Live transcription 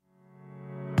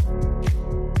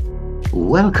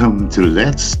Welcome to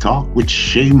Let's Talk with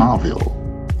Shay Marville.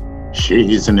 Shay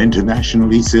is an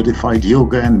internationally certified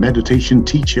yoga and meditation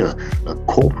teacher, a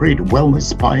corporate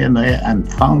wellness pioneer, and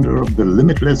founder of the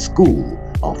Limitless School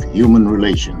of Human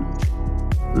Relations.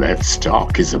 Let's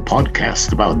Talk is a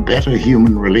podcast about better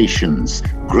human relations,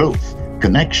 growth,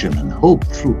 connection, and hope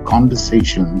through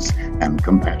conversations and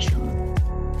compassion.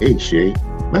 Hey, Shay,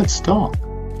 let's talk.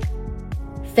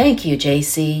 Thank you,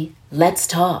 JC. Let's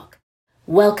talk.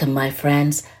 Welcome, my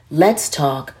friends. Let's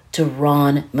talk to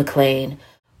Ron MacLean.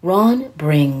 Ron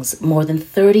brings more than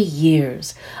 30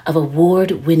 years of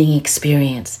award-winning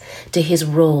experience to his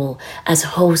role as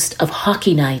host of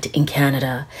Hockey Night in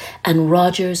Canada and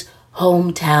Rogers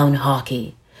Hometown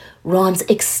Hockey. Ron's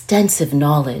extensive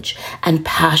knowledge and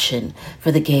passion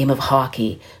for the game of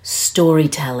hockey,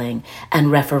 storytelling,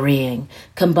 and refereeing,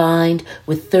 combined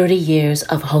with 30 years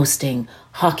of hosting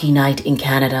Hockey Night in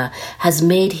Canada, has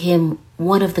made him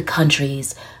one of the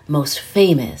country's most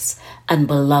famous and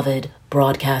beloved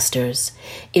broadcasters.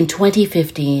 In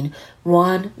 2015,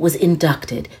 Ron was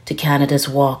inducted to Canada's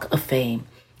Walk of Fame,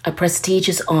 a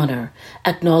prestigious honor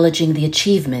acknowledging the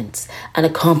achievements and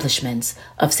accomplishments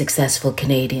of successful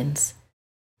Canadians.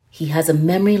 He has a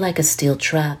memory like a steel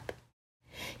trap.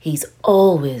 He's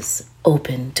always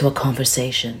open to a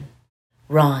conversation.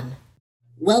 Ron,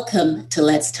 welcome to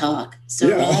Let's Talk.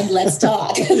 Ron, let's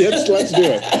talk. Yes, let's do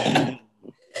it.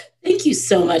 Thank you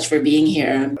so much for being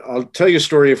here. I'll tell you a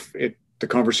story if the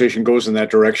conversation goes in that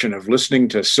direction of listening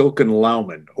to Silken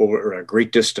Laumann over a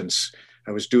great distance.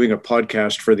 I was doing a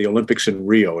podcast for the Olympics in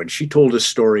Rio, and she told a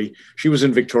story. She was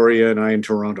in Victoria and I in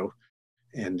Toronto.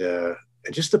 And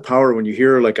just the power when you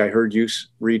hear, like I heard you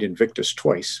read Invictus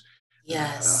twice.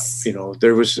 Yes.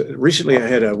 There was recently I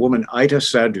had a woman, Ida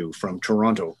Sadhu from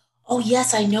Toronto. Oh,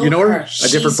 yes, I know You know her? her. A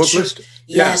different book list?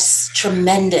 Yes,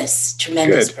 tremendous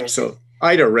Good. person. So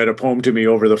Ida read a poem to me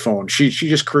over the phone. She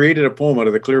just created a poem out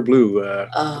of the clear blue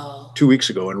 2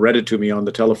 weeks ago and read it to me on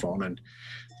the telephone. And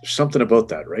there's something about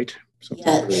that, right?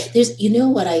 There's, you know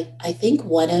what, I think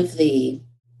one of the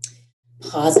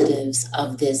positives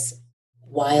of this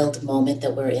wild moment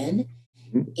that we're in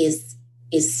is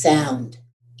sound,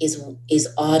 is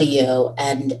audio,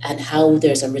 and how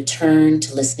there's a return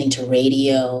to listening to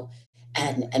radio,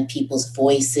 and people's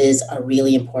voices are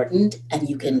really important, and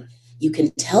you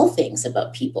can tell things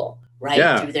about people, right?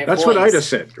 Yeah, through their that's voice. what Ida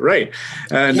said, right?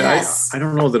 And yes. I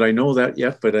don't know that I know that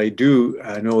yet, but I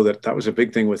know that was a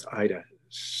big thing with Ida.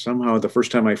 Somehow the first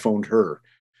time I phoned her,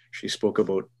 she spoke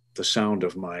about the sound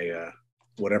of my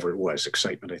whatever it was,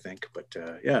 excitement, I think. But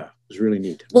it was really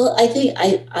neat. Well, I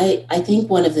think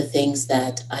one of the things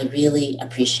that I really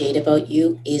appreciate about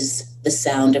you is the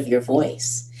sound of your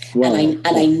voice. Wow. And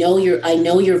I know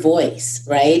your voice,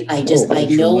 right? I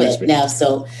know it now.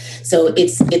 So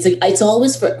it's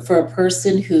always for a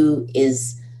person who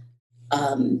is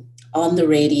on the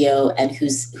radio and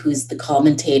who's the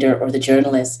commentator or the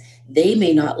journalist. They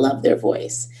may not love their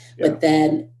voice, but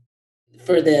then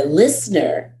for the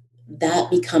listener, that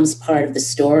becomes part of the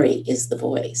story, is the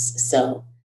voice. So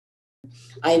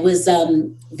I was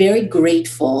very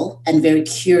grateful and very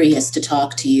curious to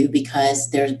talk to you because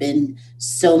there's been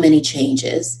so many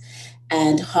changes,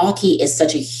 and hockey is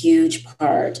such a huge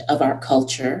part of our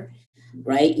culture,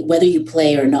 right? Whether you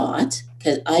play or not,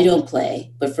 because I don't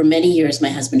play, but for many years,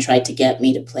 my husband tried to get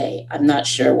me to play. I'm not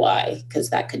sure why, because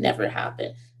that could never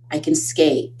happen. I can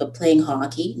skate, but playing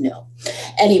hockey, no.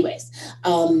 Anyways,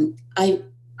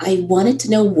 I wanted to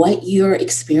know what your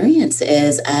experience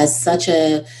is as such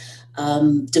a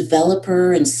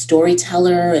developer and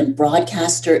storyteller and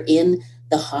broadcaster in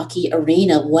the hockey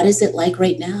arena. What is it like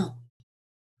right now?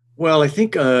 Well, I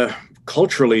think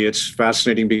culturally it's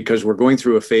fascinating because we're going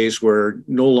through a phase where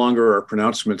no longer are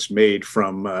pronouncements made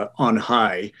from on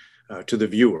high to the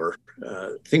viewer.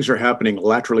 Things are happening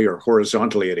laterally or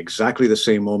horizontally at exactly the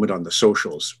same moment on the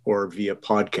socials or via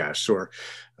podcasts or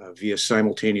via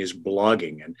simultaneous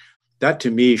blogging. And that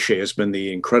to me, Shay, has been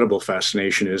the incredible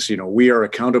fascination is, we are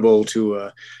accountable to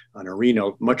an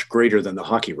arena much greater than the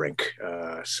hockey rink.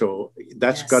 So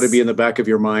that's got to be in the back of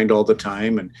your mind all the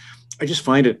time. And I just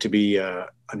find it to be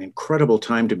an incredible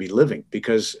time to be living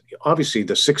because obviously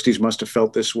the 60s must have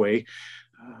felt this way.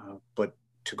 But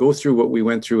to go through what we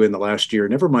went through in the last year,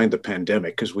 never mind the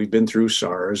pandemic, because we've been through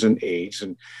SARS and AIDS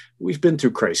and we've been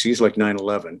through crises like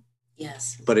 9/11.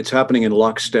 Yes. But it's happening in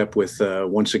lockstep with,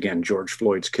 once again, George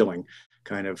Floyd's killing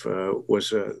kind of was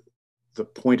the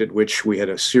point at which we had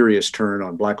a serious turn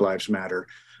on Black Lives Matter.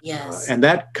 Yes. And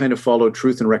that kind of followed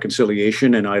Truth and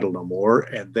Reconciliation and Idle No More,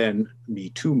 and then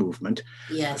Me Too movement.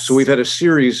 Yes. So we've had a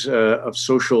series of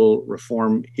social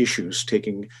reform issues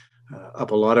taking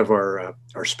up a lot of our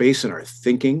space and our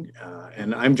thinking.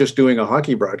 And I'm just doing a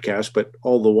hockey broadcast, but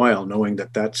all the while knowing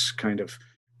that that's kind of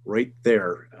right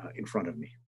there in front of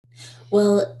me.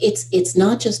 Well, it's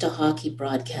not just a hockey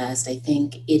broadcast. I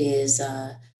think it is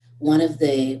one of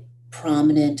the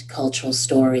prominent cultural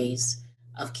stories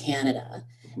of Canada.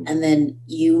 Mm-hmm. And then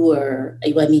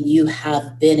you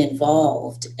have been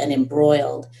involved and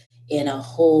embroiled in a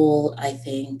whole, I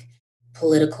think,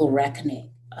 political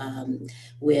reckoning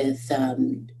with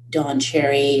Don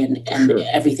Cherry and sure.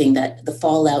 everything that the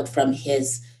fallout from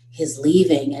his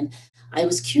leaving. And I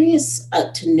was curious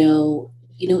to know,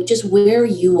 just where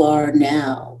you are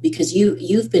now, because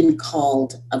you've been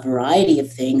called a variety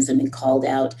of things and been called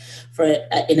out for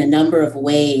in a number of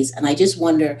ways. And I just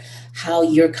wonder how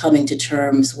you're coming to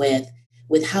terms with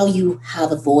how you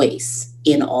have a voice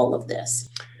in all of this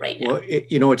right now. Well,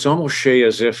 it's almost, Shay,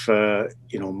 as if,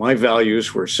 my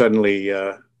values were suddenly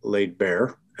laid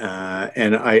bare.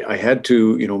 And I had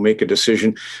to, make a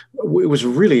decision. It was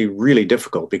really, really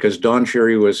difficult because Don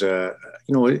Cherry was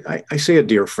I say a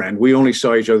dear friend. We only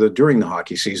saw each other during the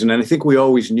hockey season. And I think we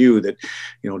always knew that,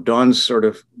 Don's sort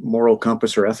of moral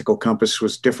compass or ethical compass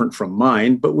was different from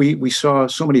mine, but we saw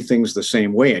so many things the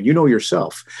same way. And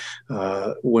yourself,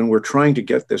 when we're trying to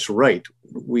get this right,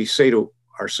 we say to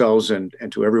ourselves and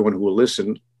to everyone who will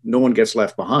listen, no one gets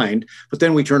left behind. But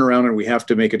then we turn around and we have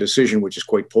to make a decision which is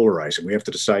quite polarizing. We have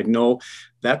to decide, no,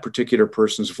 that particular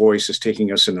person's voice is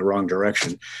taking us in the wrong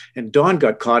direction. And Don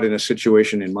got caught in a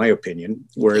situation, in my opinion,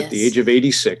 where yes. at the age of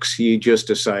 86, he just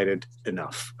decided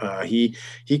enough. He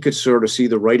could sort of see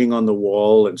the writing on the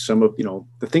wall and some of,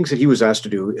 the things that he was asked to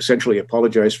do, essentially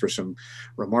apologize for some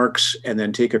remarks and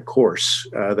then take a course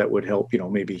that would help,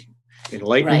 maybe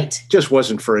enlightenment right. just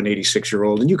wasn't for an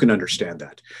 86-year-old, and you can understand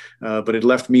that. But it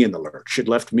left me in the lurch. It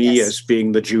left me yes. as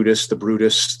being the Judas, the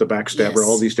Brutus, the backstabber, yes.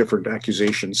 all these different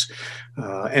accusations.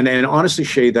 And honestly,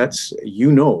 Shay, that's,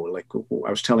 like I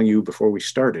was telling you before we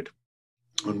started,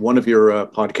 on one of your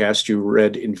podcasts, you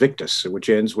read Invictus, which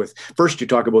ends with, first you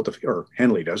talk about or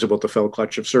Henley does, about the fell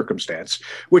clutch of circumstance,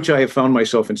 which I have found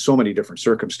myself in so many different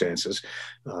circumstances.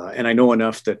 And I know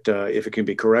enough that if it can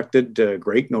be corrected,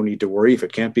 great, no need to worry. If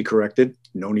it can't be corrected,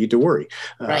 no need to worry.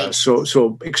 Right.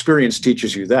 So experience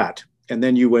teaches you that. And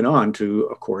then you went on to,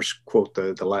 of course, quote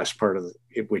the last part of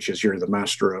it, which is, you're the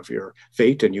master of your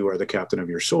fate and you are the captain of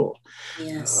your soul.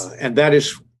 Yes. And that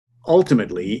is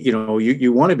ultimately,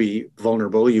 you want to be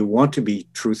vulnerable, you want to be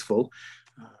truthful,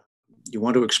 you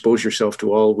want to expose yourself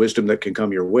to all wisdom that can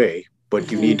come your way, but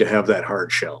mm-hmm. you need to have that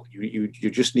hard shell. You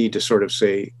just need to sort of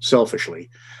say selfishly,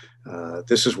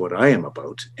 this is what I am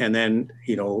about. And then,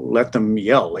 let them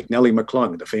yell like Nellie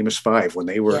McClung, the famous five, when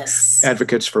they were yes.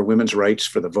 advocates for women's rights,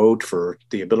 for the vote, for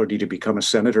the ability to become a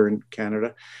senator in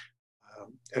Canada.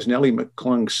 As Nellie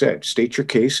McClung said, state your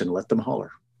case and let them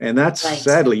holler. And that's right.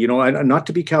 sadly, not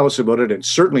to be callous about it, and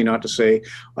certainly not to say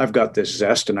I've got this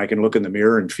zest and I can look in the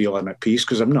mirror and feel I'm at peace,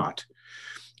 because I'm not.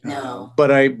 No.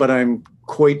 But I'm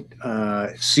quite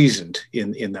seasoned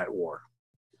in that war.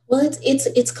 Well,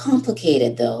 it's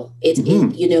complicated though.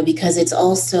 Mm-hmm. Because it's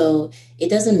also, it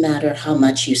doesn't matter how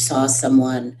much you saw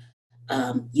someone,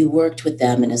 you worked with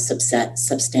them in a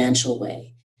substantial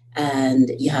way,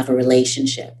 and you have a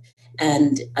relationship,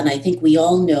 and I think we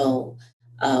all know.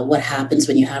 What happens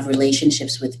when you have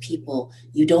relationships with people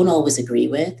you don't always agree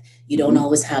with, you don't mm-hmm.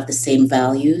 always have the same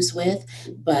values with,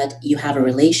 but you have a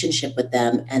relationship with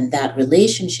them, and that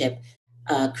relationship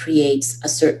creates a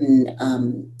certain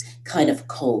kind of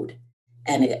code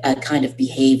and a kind of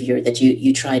behavior that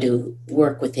you try to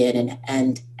work within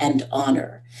and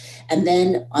honor. And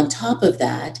then on top of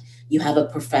that, you have a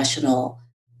professional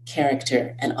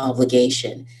character and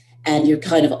obligation, and you're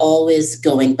kind of always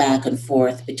going back and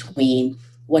forth between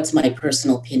what's my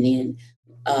personal opinion,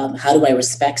 how do I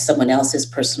respect someone else's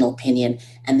personal opinion,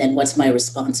 and then what's my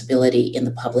responsibility in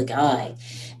the public eye.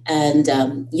 And,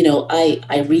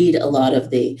 I read a lot of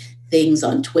the things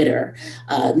on Twitter,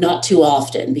 not too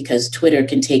often, because Twitter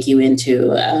can take you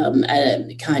into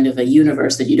a kind of a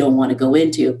universe that you don't want to go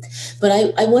into. But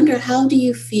I wonder, how do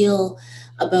you feel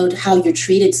about how you're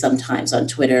treated sometimes on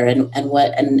Twitter and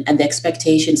the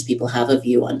expectations people have of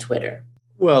you on Twitter?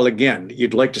 Well, again,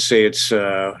 you'd like to say it's,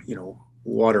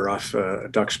 water off a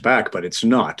duck's back, but it's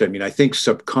not. I mean, I think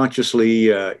subconsciously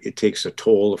it takes a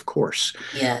toll, of course.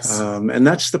 Yes. And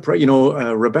that's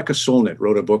Rebecca Solnit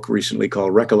wrote a book recently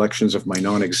called Recollections of My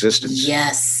Non-Existence.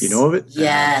 Yes. You know of it?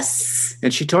 Yes.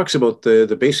 And she talks about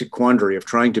the basic quandary of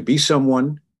trying to be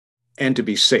someone and to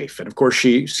be safe. And of course,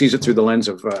 she sees it through the lens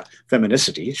of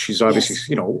feminicity. She's obviously,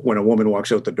 Yes. when a woman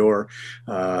walks out the door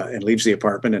and leaves the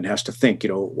apartment and has to think,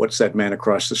 what's that man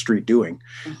across the street doing?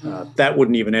 That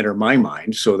wouldn't even enter my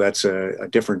mind. So that's a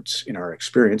difference in our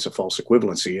experience, a false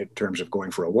equivalency in terms of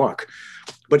going for a walk.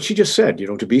 But she just said,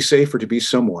 to be safe or to be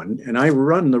someone. And I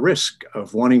run the risk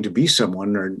of wanting to be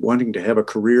someone or wanting to have a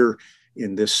career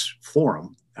in this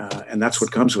forum. And that's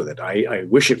what comes with it. I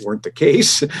wish it weren't the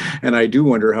case. And I do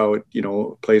wonder how it,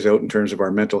 plays out in terms of our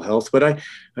mental health. But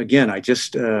I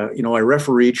just, I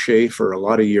refereed, Shay, for a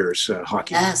lot of years,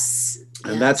 hockey. Yes.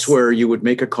 And that's where you would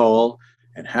make a call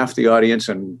and half the audience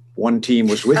and one team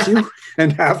was with you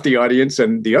and half the audience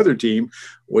and the other team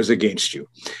was against you.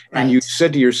 And you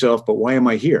said to yourself, but why am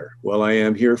I here? Well, I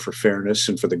am here for fairness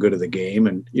and for the good of the game.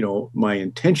 And, my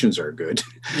intentions are good.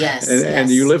 Yes. And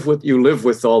you live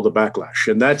with all the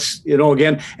backlash. And that's,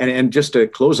 again, and just to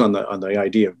close on the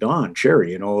idea of Don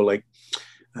Cherry,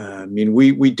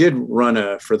 we did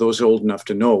run for those old enough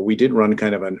to know, we did run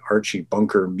kind of an Archie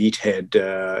Bunker meathead.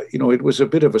 It was a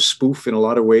bit of a spoof in a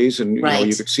lot of ways. And,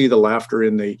 you could see the laughter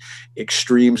in the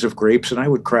extremes of Grapes. And I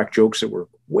would crack jokes that were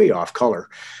way off color,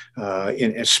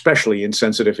 especially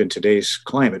insensitive in today's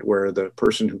climate where the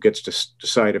person who gets to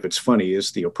decide if it's funny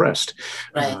is the oppressed.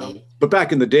 Right. But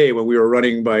back in the day when we were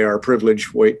running by our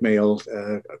privileged white male,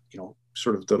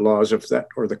 sort of the laws of that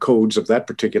or the codes of that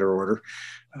particular order,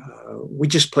 we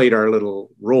just played our little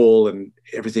role and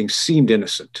everything seemed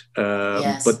innocent.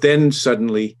 But then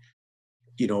suddenly,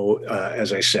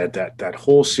 as I said, that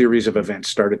whole series of events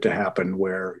started to happen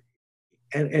where,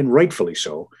 and rightfully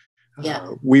so,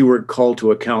 we were called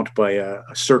to account by a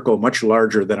circle much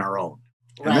larger than our own.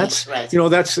 And that's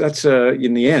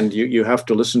in the end, you have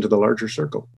to listen to the larger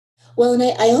circle. Well, and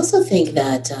I also think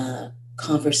that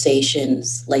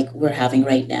conversations like we're having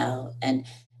right now and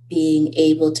being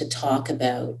able to talk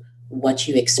about what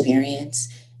you experience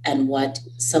and what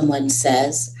someone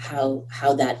says, how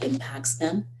that impacts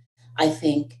them, I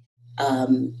think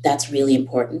that's really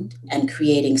important. And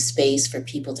creating space for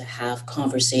people to have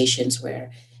conversations where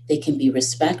they can be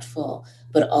respectful,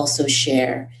 but also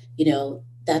share,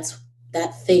 that's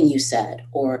that thing you said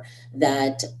or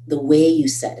that the way you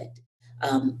said it,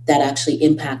 that actually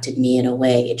impacted me in a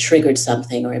way. It triggered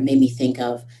something or it made me think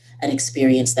of an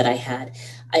experience that I had.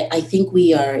 I think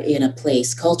we are in a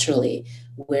place culturally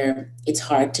where it's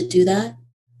hard to do that,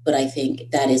 but I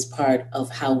think that is part of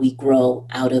how we grow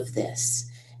out of this.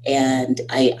 And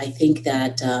I think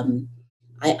that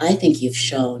I think you've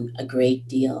shown a great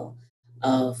deal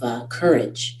of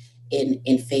courage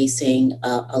in facing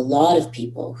a lot of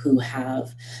people who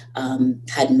have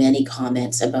had many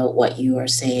comments about what you are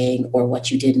saying or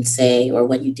what you didn't say or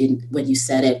when you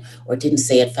said it or didn't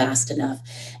say it fast enough.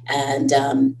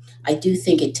 And I do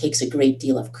think it takes a great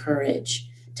deal of courage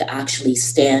to actually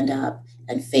stand up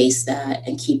and face that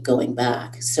and keep going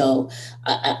back. So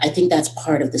I think that's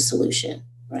part of the solution.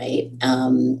 Right.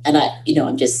 And I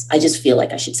just feel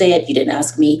like I should say it. You didn't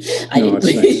ask me.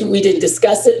 Nice. We didn't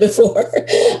discuss it before.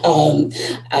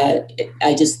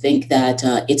 I just think that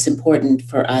it's important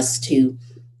for us to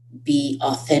be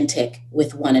authentic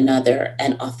with one another.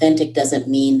 And authentic doesn't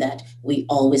mean that we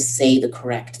always say the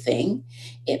correct thing.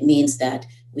 It means that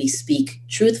we speak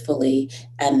truthfully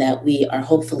and that we are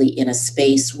hopefully in a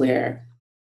space where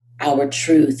our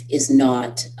truth is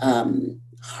not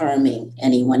harming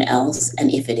anyone else,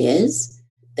 and if it is,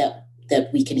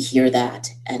 that we can hear that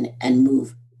and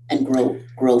move and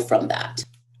grow from that.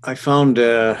 I found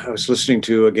I was listening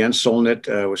to again Solnit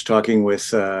was talking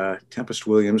with Tempest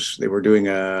Williams. They were doing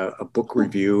a book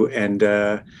review, and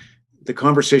the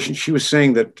conversation, she was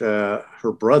saying that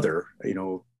her brother,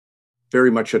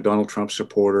 very much a Donald Trump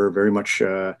supporter, very much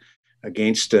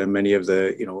against many of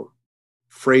the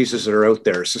phrases that are out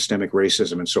there, systemic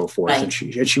racism and so forth. Right.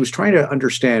 And she was trying to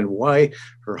understand why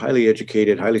her highly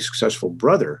educated, highly successful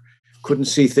brother couldn't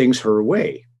see things her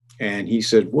way. And he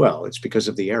said, well, it's because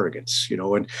of the arrogance,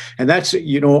 and that's,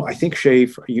 I think, Shay,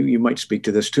 you might speak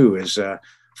to this too, is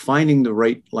finding the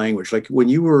right language. Like when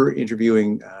you were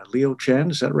interviewing Leo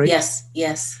Chen, is that right?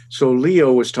 Yes. So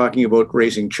Leo was talking about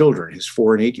raising children, his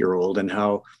 4 and 8-year-old, and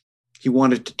how he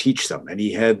wanted to teach them. And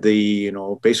he had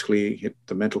basically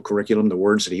the mental curriculum, the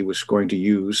words that he was going to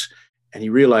use. And he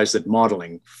realized that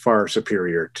modeling far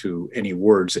superior to any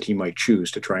words that he might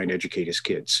choose to try and educate his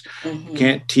kids. Mm-hmm. You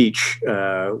can't teach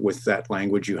with that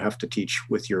language. You have to teach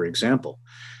with your example.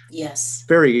 Yes.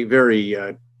 Very, very,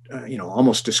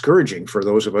 almost discouraging for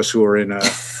those of us who are in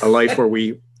a life where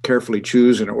we carefully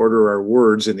choose and order our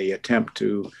words in the attempt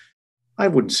to, I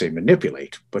wouldn't say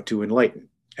manipulate, but to enlighten.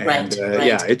 And right.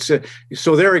 Yeah, it's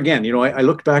so there again, I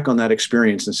looked back on that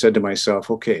experience and said to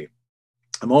myself, okay,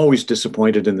 I'm always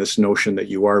disappointed in this notion that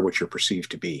you are what you're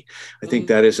perceived to be. I think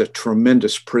that is a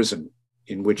tremendous prison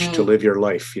in which to live your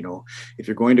life. You know, if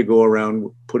you're going to go around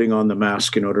putting on the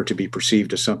mask in order to be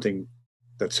perceived as something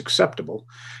that's acceptable,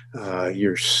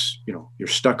 you're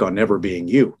stuck on never being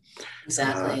you.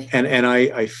 Exactly. And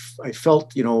I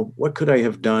felt, you know, what could I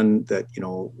have done that, you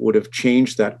know, would have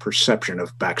changed that perception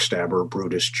of backstabber,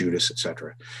 Brutus, Judas,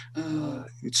 etc.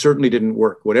 It certainly didn't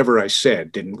work. Whatever I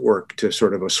said didn't work to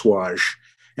sort of assuage.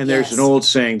 And there's an old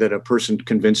saying that a person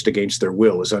convinced against their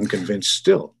will is unconvinced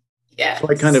still. Yeah. So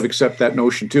I kind of accept that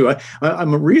notion too.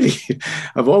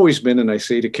 I've always been, and I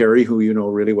say to Carrie, who you know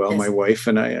really well, my wife,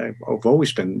 and I've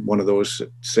always been one of those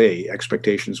that say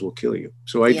expectations will kill you.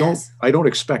 So I don't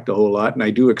expect a whole lot, and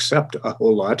I do accept a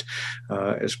whole lot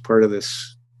as part of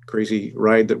this crazy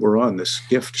ride that we're on, this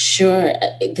gift. Sure,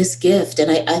 this gift. And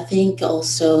I think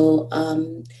also,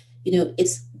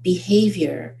 it's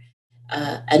behavior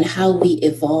and how we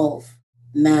evolve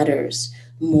matters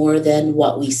more than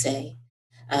what we say.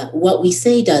 What we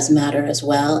say does matter as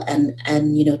well. And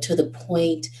to the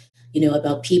point,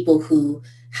 about people who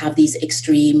have these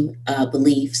extreme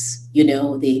beliefs,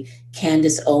 the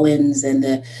Candace Owens and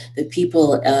the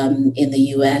people in the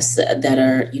US that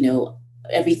are,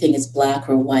 everything is black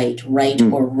or white, right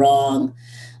or wrong.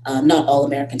 Not all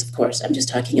Americans, of course. I'm just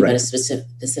talking about a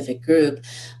specific group.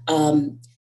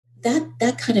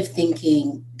 That kind of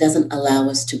thinking doesn't allow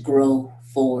us to grow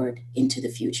forward into the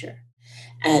future.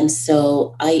 And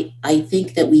so I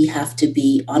think that we have to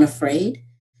be unafraid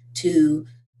to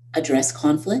address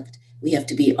conflict. We have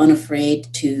to be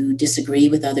unafraid to disagree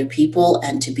with other people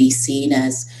and to be seen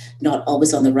as not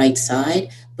always on the right side,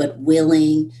 but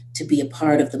willing to be a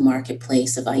part of the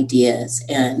marketplace of ideas.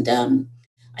 And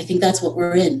I think that's what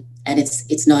we're in. And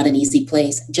it's not an easy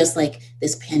place, just like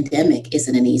this pandemic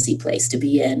isn't an easy place to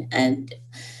be in. And,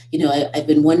 I've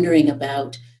been wondering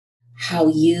about how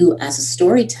you as a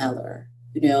storyteller,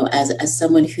 as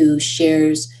someone who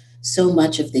shares so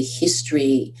much of the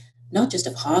history, not just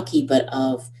of hockey, but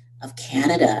of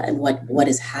Canada and what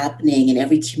is happening in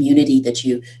every community that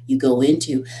you go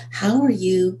into. How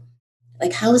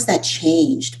has that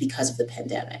changed because of the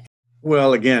pandemic?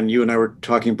 Well, again, you and I were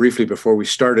talking briefly before we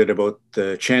started about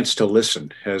the chance to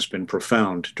listen has been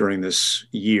profound during this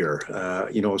year.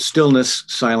 Stillness,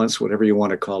 silence, whatever you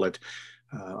want to call it.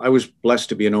 I was blessed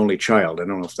to be an only child. I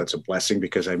don't know if that's a blessing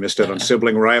because I missed out on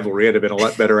sibling rivalry. I'd have been a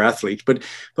lot better athlete. But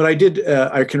I did.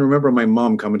 I can remember my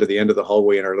mom coming to the end of the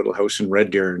hallway in our little house in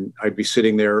Red Deer, and I'd be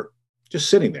sitting there,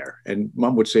 and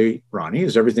Mom would say, "Ronnie,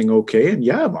 is everything okay?" And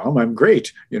yeah, Mom, I'm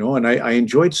great. And I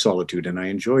enjoyed solitude and I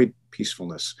enjoyed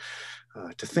peacefulness,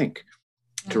 to think,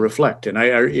 to reflect. And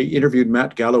I interviewed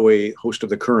Matt Galloway, host of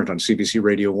The Current on CBC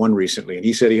Radio 1 recently, and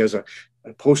he said he has a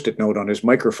Post-it note on his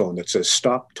microphone that says,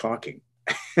 "Stop talking."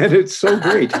 And it's so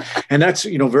great. And that's,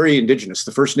 very indigenous.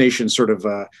 The First Nations sort of,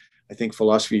 I think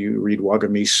philosophy, you read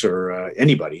Wagamese or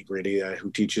anybody really who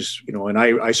teaches, and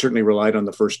I certainly relied on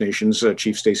the First Nations,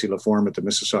 Chief Stacey LaForme at the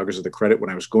Mississaugas of the Credit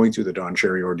when I was going through the Don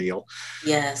Cherry ordeal.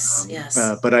 Yes.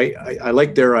 But I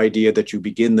like their idea that you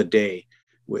begin the day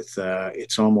with,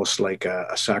 it's almost like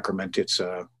a sacrament. It's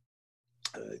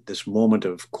this moment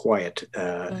of quiet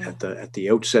at the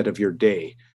outset of your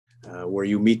day where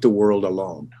you meet the world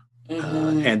alone.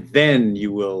 And then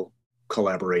you will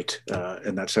collaborate,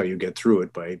 and that's how you get through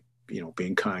it, by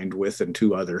being kind with and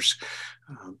to others.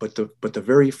 But the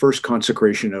very first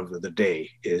consecration of the day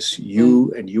is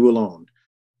you and you alone,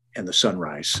 and the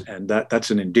sunrise, and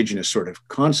that's an indigenous sort of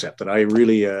concept that I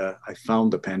really I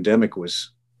found the pandemic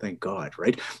was, thank God,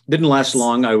 right? Didn't last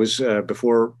long. I was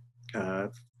before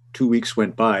 2 weeks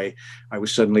went by, I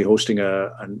was suddenly hosting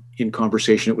an In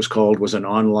Conversation, it was an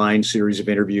online series of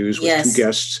interviews with two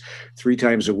guests 3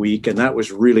 times a week. And that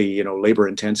was really, labor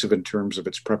intensive in terms of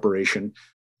its preparation.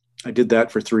 I did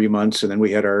that for 3 months, and then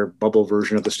we had our bubble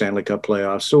version of the Stanley Cup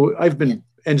playoffs. So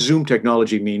and Zoom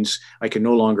technology means I can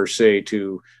no longer say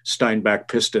to Steinbach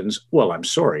Pistons, well, I'm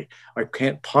sorry, I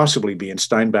can't possibly be in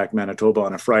Steinbach, Manitoba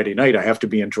on a Friday night. I have to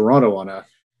be in Toronto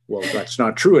well, that's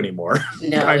not true anymore.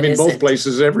 No, I'm in both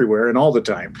places everywhere and all the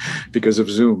time because of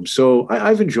Zoom. So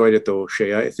I've enjoyed it though,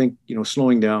 Shay. I think,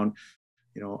 slowing down,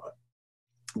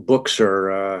 books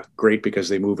are great because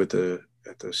they move at the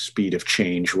speed of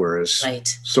change, whereas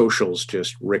socials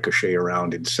just ricochet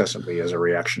around incessantly as a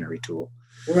reactionary tool.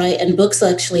 Right. And books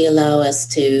actually allow us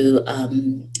to,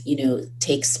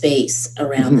 take space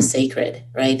around the sacred,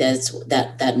 right? That's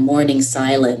that morning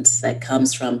silence that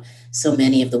comes from so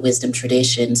many of the wisdom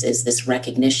traditions, is this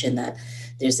recognition that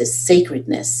there's this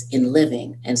sacredness in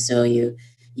living. And so you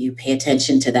pay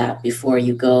attention to that before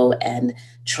you go and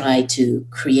try to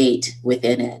create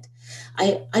within it.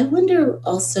 I wonder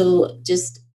also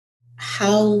just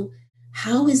how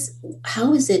how is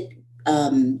how is it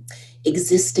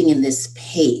existing in this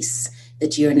pace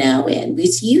that you're now in?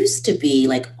 It used to be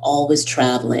like always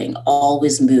traveling,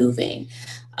 always moving.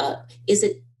 Is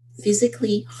it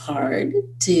physically hard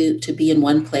to be in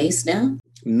one place now?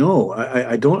 No,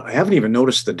 I don't. I haven't even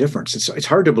noticed the difference. It's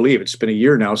hard to believe. It's been a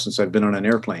year now since I've been on an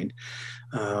airplane.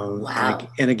 Wow.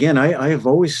 And again, I have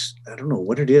always, I don't know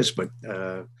what it is, but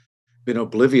been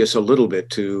oblivious a little bit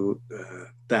to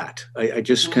that. I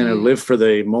just kind of Mm, live for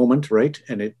the moment, right?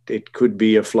 And it could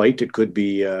be a flight, it could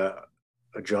be a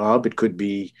job, it could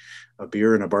be a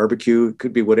beer and a barbecue, it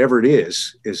could be whatever it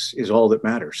is all that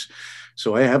matters.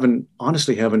 So I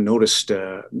honestly haven't noticed.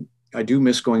 I do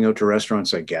miss going out to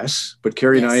restaurants, I guess. But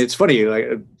Carrie and I, yes. it's funny.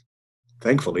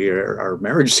 Thankfully, our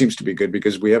marriage seems to be good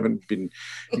because we haven't been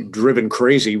driven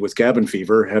crazy with cabin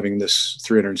fever, having this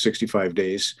 365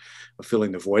 days of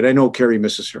filling the void. I know Carrie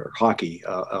misses her hockey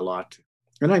a lot,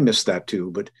 and I miss that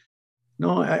too. But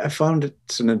no, I found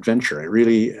it's an adventure. I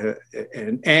really,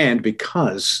 and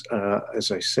because,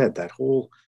 as I said, that whole,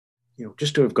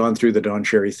 just to have gone through the Don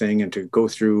Cherry thing and to go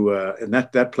through, and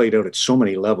that played out at so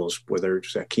many levels, whether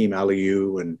it's Akeem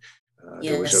Aliu and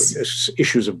there was Yes.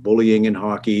 issues of bullying in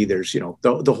hockey. There's,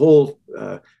 the whole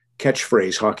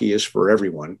catchphrase, hockey is for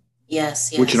everyone,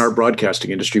 Yes. which in our Yes. broadcasting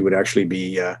industry would actually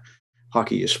be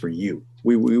hockey is for you.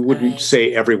 We wouldn't Right.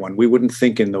 say everyone. We wouldn't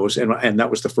think in those. And that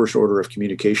was the first order of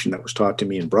communication that was taught to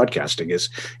me in broadcasting is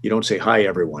you don't say hi,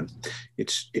 everyone.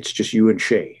 It's just you and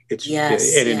Shay.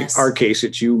 Yes. And in our Yes. case,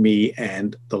 it's you, me,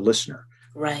 and the listener.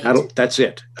 Right. That's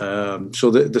it.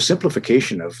 So the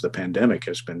simplification of the pandemic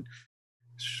it's been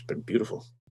beautiful.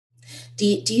 Do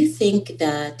you think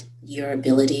that your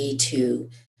ability to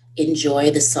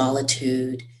enjoy the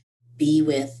solitude, be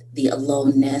with the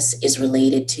aloneness, is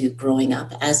related to growing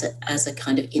up as a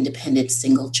kind of independent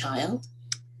single child?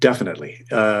 Definitely.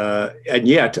 And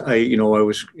yet I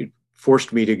was, it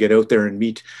forced me to get out there and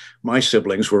meet my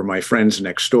siblings were my friends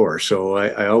next door. So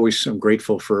I always am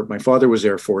grateful for, my father was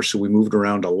Air Force, so we moved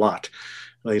around a lot.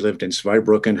 He lived in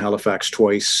Zweibrücken, Halifax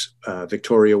twice,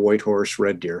 Victoria, Whitehorse,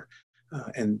 Red Deer.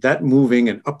 And that moving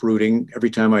and uprooting, every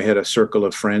time I had a circle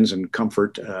of friends and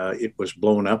comfort, it was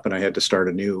blown up and I had to start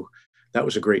anew. That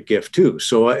was a great gift too.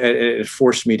 So it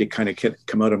forced me to kind of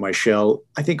come out of my shell.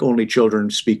 I think only children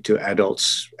speak to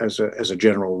adults as a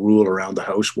general rule around the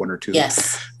house, one or two.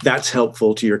 Yes. That's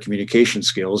helpful to your communication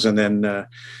skills. And then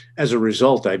as a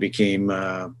result, I became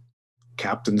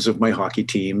captains of my hockey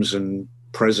teams and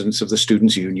presidents of the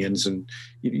students' unions. And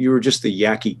you were just the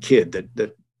yacky kid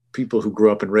that people who grew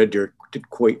up in Red Deer didn't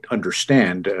quite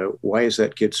understand. Why is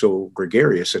that kid so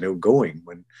gregarious and outgoing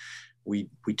when we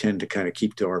tend to kind of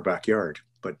keep to our backyard?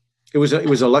 But it was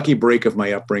a lucky break of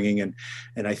my upbringing, and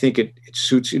I think it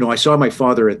suits. I saw my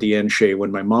father at the end, Shay,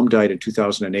 when my mom died in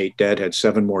 2008. Dad had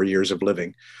 7 more years of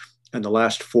living, and the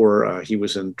last 4 he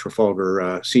was in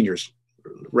Trafalgar seniors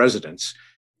residence.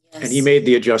 And he Yes. made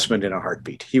the adjustment in a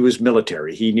heartbeat. He was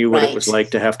military. He knew what it was Right. like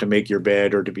to have to make your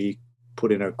bed or to be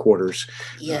put in a quarters.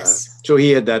 Yes. So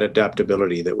he had that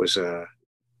adaptability that was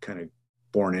kind of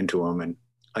born into him. And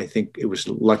I think it was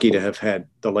lucky to have had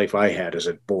the life I had as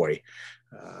a boy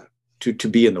to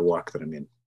be in the walk that I'm in.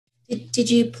 Did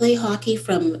you play hockey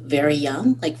from very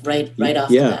young, like right off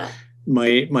the Yeah. bat?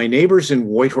 My neighbors in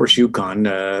Whitehorse, Yukon,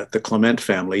 the Clement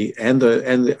family, and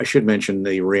I should mention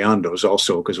the Riondos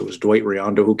also, because it was Dwight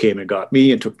Riondo who came and got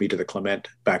me and took me to the Clement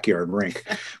backyard rink.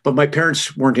 But my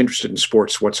parents weren't interested in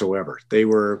sports whatsoever. They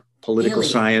were political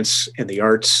Really? science and the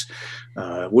arts.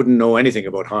 Wouldn't know anything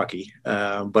about hockey.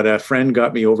 But a friend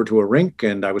got me over to a rink,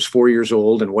 and I was 4 years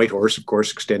old, and Whitehorse, of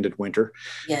course, extended winter.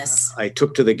 Yes. I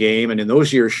took to the game, and in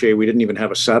those years, Shay, we didn't even have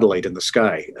a satellite in the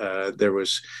sky. There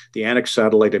was the Annex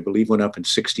satellite, I believe, went up in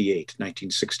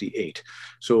 1968.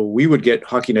 So we would get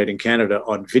Hockey Night in Canada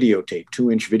on videotape,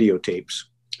 2-inch videotapes,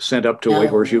 sent up to No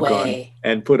Whitehorse, Yukon, way.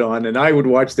 and put on. And I would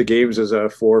watch the games as a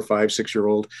 4, 5,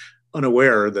 6-year-old,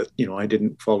 unaware that I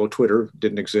didn't follow Twitter,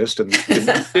 didn't exist, and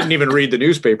didn't even read the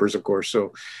newspapers, of course.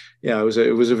 So, yeah, it was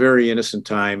a very innocent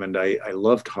time, and I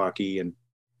loved hockey, and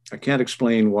I can't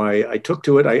explain why I took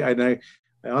to it. I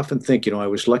often think, I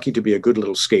was lucky to be a good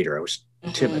little skater. I was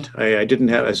timid. I didn't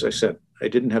have, as I said, I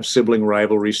didn't have sibling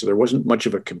rivalry, so there wasn't much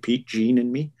of a compete gene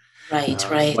in me. Right.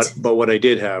 Right. But what I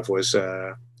did have was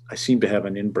I seemed to have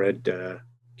an inbred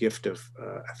gift of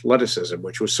athleticism,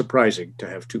 which was surprising to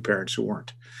have 2 parents who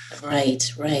weren't.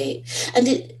 Right. Right.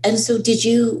 And so did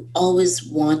you always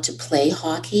want to play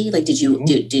hockey? Like,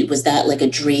 was that like a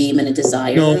dream and a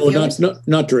desire No, of yours?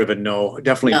 not driven. No,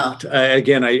 definitely No. not.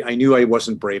 Again, I knew I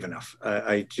wasn't brave enough.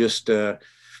 I just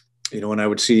And I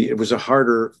would see it was a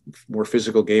harder, more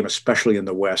physical game, especially in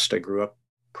the West. I grew up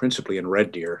principally in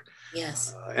Red Deer.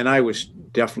 Yes. And I was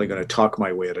definitely going to talk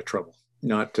my way out of trouble,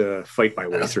 not fight my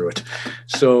way through it.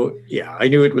 So, yeah, I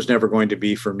knew it was never going to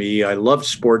be for me. I loved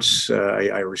sports.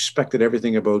 I respected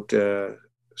everything about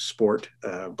sport,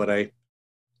 but I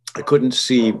couldn't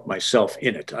see myself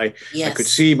in it. I could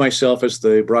see myself as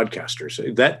the broadcasters.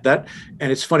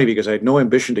 And it's funny because I had no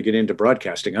ambition to get into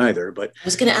broadcasting either. But I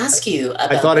was going to ask you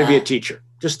about I thought that. I'd be a teacher.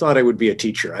 Just thought I would be a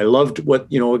teacher. I loved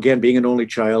again, being an only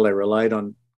child, I relied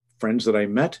on friends that I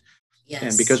met. Yes.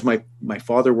 And because my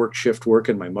father worked shift work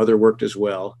and my mother worked as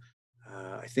well,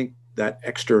 I think that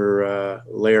extra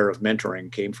layer of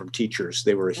mentoring came from teachers.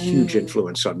 They were a huge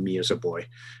influence on me as a boy.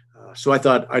 So I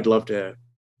thought I'd love to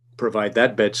provide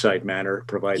that bedside manner,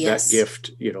 provide that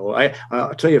gift.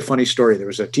 I'll tell you a funny story. There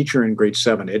was a teacher in grade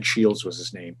 7, Ed Shields was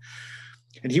his name,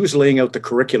 and he was laying out the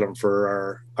curriculum for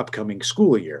our upcoming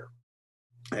school year.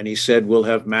 And he said, we'll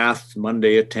have math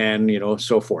Monday at 10,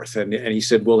 so forth. And he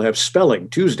said, we'll have spelling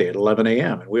Tuesday at 11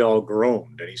 a.m. And we all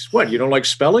groaned. And he said, what, you don't like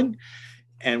spelling?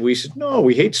 And we said, no,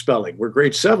 we hate spelling. We're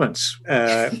grade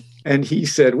 7s. And he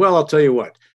said, well, I'll tell you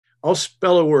what, I'll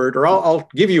spell a word, or I'll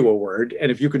give you a word.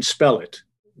 And if you can spell it,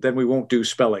 then we won't do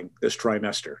spelling this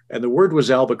trimester. And the word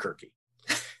was Albuquerque.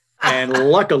 And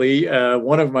luckily,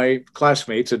 one of my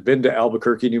classmates had been to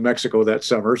Albuquerque, New Mexico that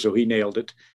summer, so he nailed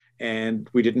it. And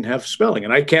we didn't have spelling.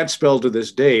 And I can't spell to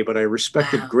this day, but I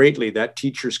respected greatly that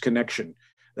teacher's connection,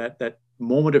 that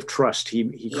moment of trust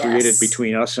he created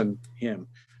between us and him,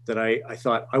 that I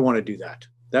thought, I want to do that.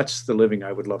 That's the living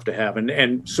I would love to have.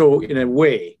 And so in a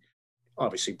way,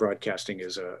 obviously broadcasting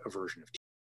is a version of teaching.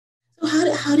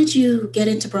 So how did you get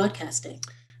into broadcasting?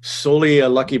 Solely a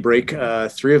lucky break.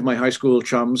 3 of my high school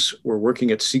chums were working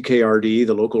at CKRD,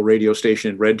 the local radio station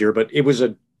in Red Deer, but it was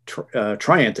a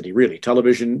trientity, really,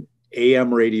 television,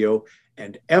 AM radio,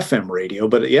 and FM radio.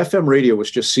 But the FM radio was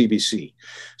just CBC.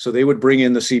 So they would bring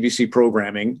in the CBC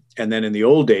programming. And then in the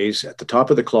old days, at the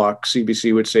top of the clock,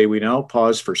 CBC would say, we now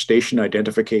pause for station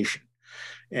identification.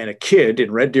 And a kid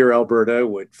in Red Deer, Alberta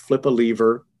would flip a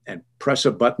lever and press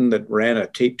a button that ran a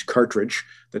taped cartridge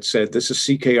that said, this is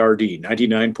CKRD,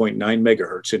 99.9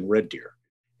 megahertz in Red Deer.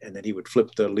 And then he would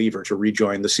flip the lever to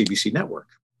rejoin the CBC network.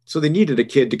 So they needed a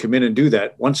kid to come in and do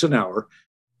that once an hour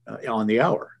on the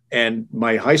hour. And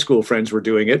my high school friends were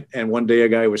doing it. And one day a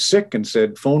guy was sick and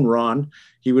said, phone Ron.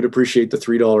 He would appreciate the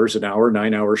 $3 an hour,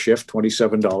 9-hour shift,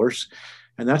 $27.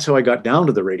 And that's how I got down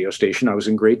to the radio station. I was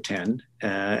in grade 10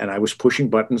 and I was pushing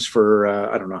buttons for,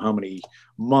 I don't know how many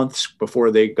months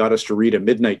before they got us to read a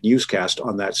midnight newscast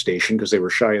on that station because they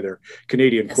were shy of their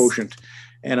Canadian quotient.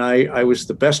 And I was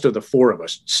the best of the 4 of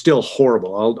us, still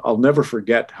horrible. I'll never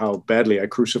forget how badly I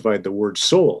crucified the word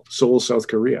Seoul, South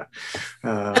Korea,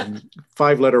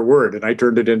 5-letter word, and I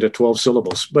turned it into 12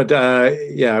 syllables. But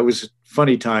it was a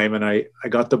funny time, and I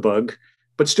got the bug,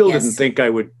 but still didn't think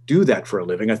I would do that for a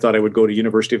living. I thought I would go to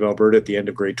University of Alberta at the end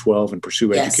of grade 12 and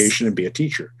pursue education and be a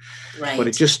teacher. Right. But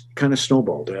it just kind of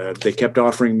snowballed. They kept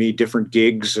offering me different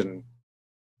gigs, and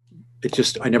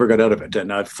I never got out of it.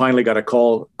 And I finally got a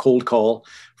cold call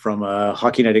from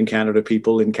Hockey Night in Canada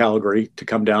people in Calgary to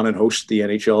come down and host the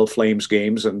NHL Flames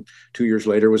games. And 2 years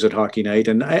later was at Hockey Night.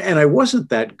 And I wasn't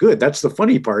that good. That's the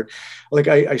funny part. Like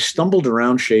I stumbled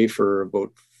around Shay for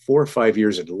about 4 or 5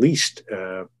 years at least,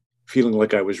 feeling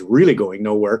like I was really going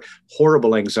nowhere.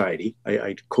 Horrible anxiety.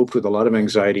 I coped with a lot of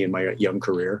anxiety in my young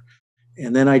career.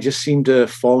 And then I just seemed to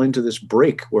fall into this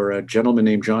break where a gentleman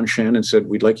named John Shannon said,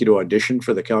 we'd like you to audition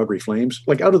for the Calgary Flames,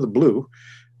 like out of the blue.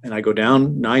 And I go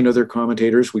down, 9 other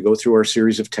commentators. We go through our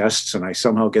series of tests and I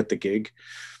somehow get the gig.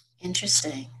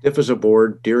 Interesting. Stiff as a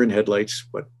board, deer in headlights,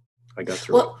 but I got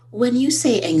through it. When you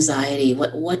say anxiety,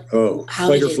 how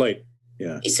fight or flight.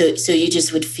 Yeah. So you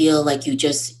just would feel like you could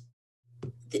just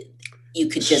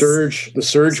the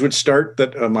surge would start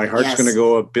that my heart's going to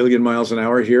go 1 billion miles an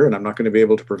hour here and I'm not going to be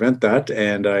able to prevent that.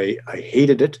 And I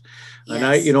hated it.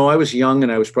 Yes. And I was young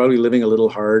and I was probably living a little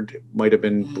hard. It might have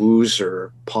been booze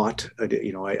or pot.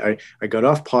 I got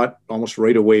off pot almost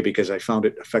right away because I found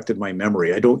it affected my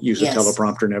memory. I don't use a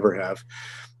teleprompter, never have.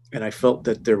 And I felt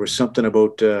that there was something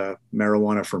about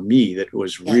marijuana for me that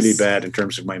was really bad in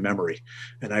terms of my memory,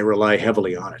 and I rely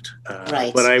heavily on it.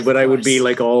 Right. But I would be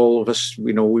like all of us.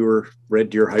 We were Red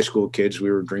Deer high school kids.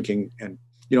 We were drinking, and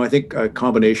I think a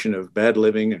combination of bad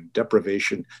living and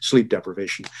sleep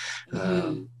deprivation,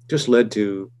 just led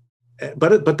to.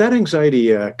 But that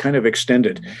anxiety kind of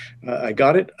extended. I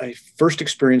got it. I first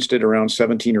experienced it around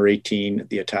 17 or 18.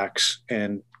 The attacks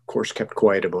and. Course kept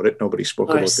quiet about it. Nobody spoke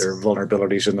about their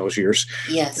vulnerabilities in those years.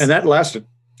 Yes. And that lasted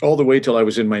all the way till I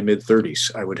was in my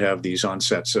mid-30s, I would have these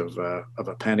onsets of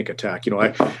a panic attack. You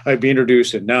know, I'd be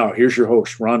introduced, and now here's your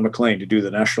host, Ron MacLean, to do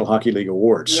the National Hockey League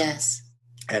Awards. Yes.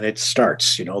 And it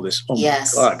starts, you know, this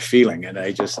Yes. my God feeling, and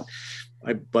I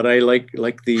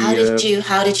like the.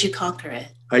 How did you conquer it?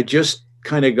 I just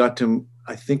kind of got to,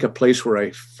 I think, a place where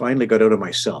I finally got out of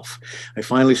myself. I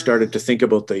finally started to think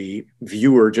about the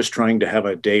viewer just trying to have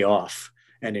a day off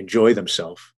and enjoy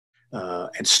themselves,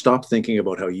 and stop thinking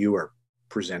about how you are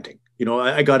presenting. You know,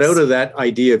 I got out of that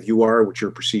idea of you are what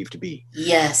you're perceived to be.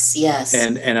 Yes, yes.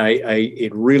 And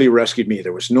it really rescued me.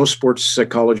 There was no sports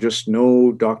psychologist,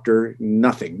 no doctor,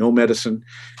 nothing, no medicine.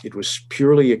 It was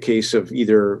purely a case of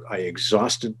either I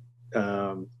exhausted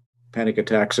panic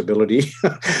attacks ability,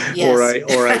 yes.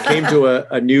 or I came to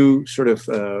a new sort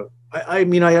of. I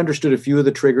mean, I understood a few of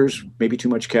the triggers, maybe too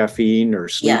much caffeine or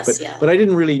sleep, but I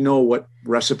didn't really know what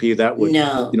recipe that would.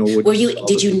 No.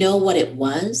 Did you know what it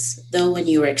was though when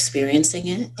you were experiencing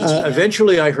it?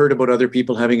 Eventually, I heard about other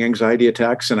people having anxiety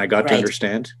attacks, and I got to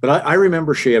understand. But I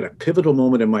remember she had a pivotal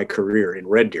moment in my career in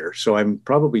Red Deer. So I'm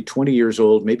probably 20 years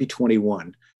old, maybe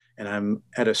 21, and I'm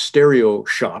at a stereo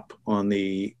shop on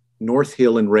the North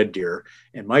Hill in Red Deer,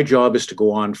 and my job is to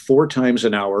go on 4 times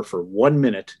an hour for 1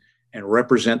 minute and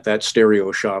represent that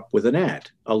stereo shop with an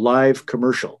ad, a live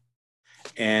commercial.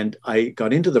 And I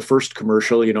got into the first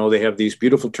commercial. You know, they have these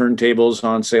beautiful turntables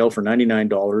on sale for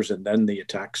 $99, and then the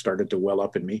attack started to well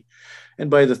up in me. And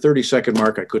by the 30-second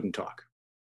mark, I couldn't talk.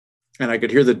 And I could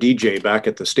hear the DJ back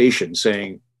at the station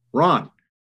saying, Ron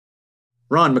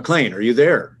MacLean, are you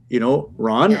there? You know,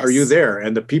 Ron, yes. Are you there?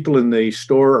 And the people in the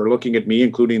store are looking at me,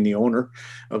 including the owner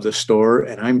of the store.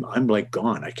 And I'm like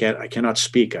gone. I cannot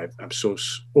speak. I'm so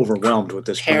overwhelmed with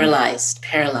this. Paralyzed.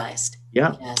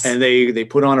 Yeah. Yes. And they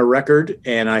put on a record,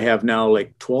 and I have now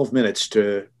like 12 minutes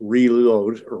to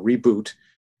reload or reboot,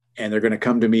 and they're going to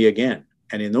come to me again.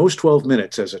 And in those 12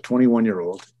 minutes, as a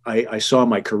 21-year-old, I saw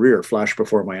my career flash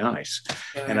before my eyes.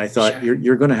 Sure, and I thought,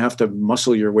 you're going to have to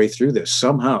muscle your way through this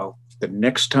somehow. The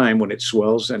next time when it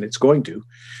swells, and it's going to,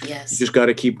 yes, you just got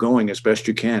to keep going as best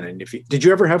you can. And did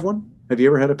you ever have one? Have you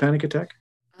ever had a panic attack?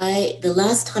 The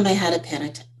last time I had a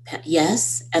panic,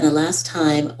 yes, and the last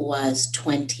time was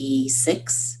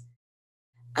 26,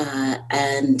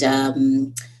 and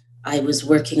I was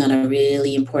working on a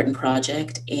really important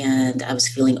project, and I was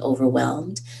feeling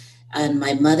overwhelmed. And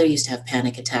my mother used to have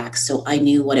panic attacks, so I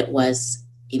knew what it was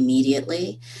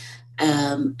immediately.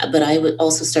 But I would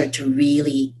also start to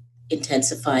really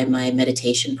intensify my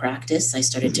meditation practice. I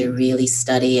started to really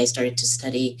study. I started to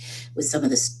study with some of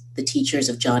the teachers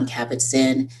of Jon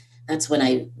Kabat-Zinn. That's when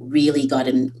I really got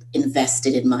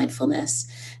invested in mindfulness,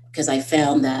 because I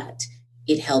found that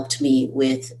it helped me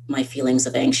with my feelings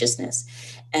of anxiousness.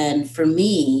 And for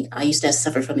me, I used to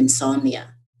suffer from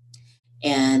insomnia.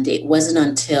 And it wasn't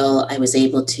until I was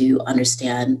able to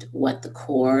understand what the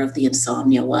core of the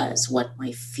insomnia was, what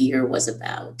my fear was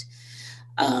about,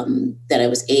 that I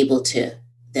was able to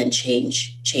then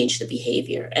change the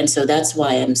behavior. And so that's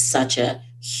why I'm such a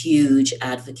huge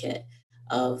advocate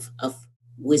of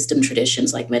wisdom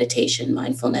traditions like meditation,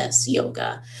 mindfulness,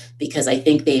 yoga, because I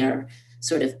think they are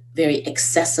sort of very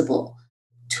accessible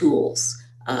tools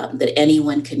that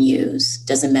anyone can use.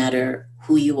 Doesn't matter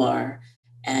who you are,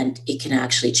 and it can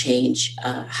actually change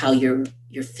how your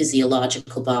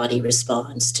physiological body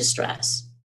responds to stress.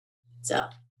 So.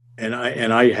 And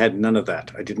I had none of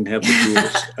that. I didn't have the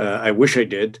tools. I wish I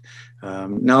did.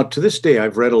 Now, to this day,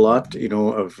 I've read a lot,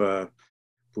 of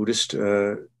Buddhist,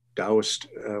 Taoist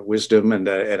wisdom, and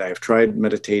I've tried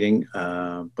meditating,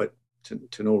 but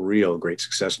to no real great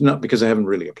success. Not because I haven't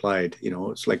really applied.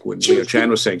 It's like what Leo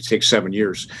Chan was saying. It takes 7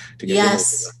 years to get.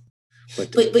 Yes,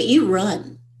 but you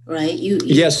run, right? You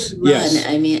yes, run. Yes.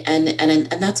 I mean, and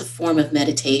that's a form of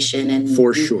meditation, and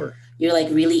for sure. You're like,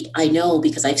 really, I know,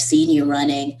 because I've seen you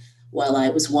running while I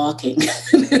was walking.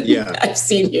 Yeah. I've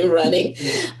seen you running.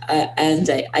 And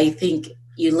I think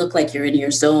you look like you're in your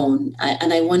zone.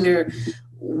 And I wonder,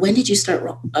 when did you start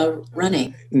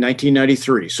running?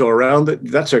 1993. So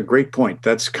that's a great point.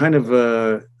 That's kind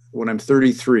of when I'm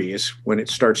 33 is when it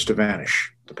starts to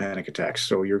vanish, the panic attacks.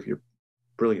 So you're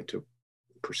brilliant to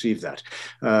perceive that.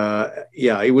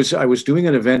 I was doing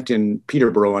an event in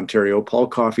Peterborough, Ontario. Paul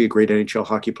Coffey, a great NHL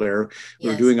hockey player. We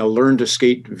were doing a learn to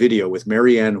skate video with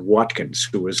Marianne Watkins,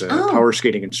 who was a power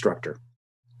skating instructor.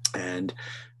 And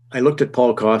I looked at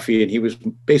Paul Coffey, and he was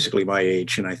basically my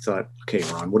age. And I thought, okay,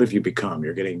 Ron, what have you become?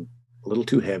 You're getting a little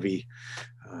too heavy.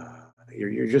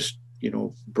 You're just,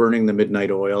 burning the midnight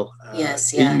oil.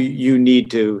 Yes, yeah. You need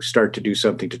to start to do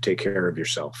something to take care of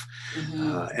yourself.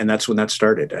 Mm-hmm. And that's when that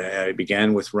started. I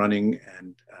began with running,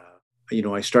 and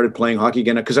I started playing hockey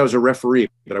again because I was a referee,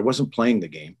 but I wasn't playing the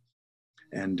game.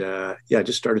 And I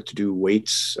just started to do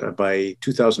weights. By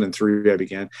 2003,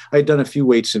 I had done a few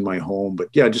weights in my home, but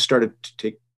I just started to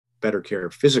take better care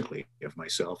physically of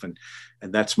myself. And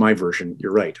that's my version,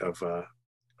 you're right, of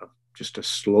just a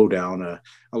slow down, a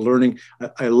learning.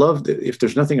 I love that if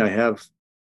there's nothing I have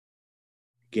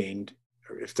gained,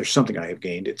 or if there's something I have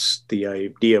gained, it's the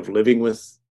idea of living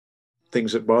with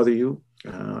things that bother you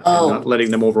and not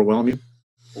letting them overwhelm you.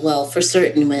 Well, for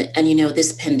certain, and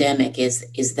this pandemic is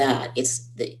that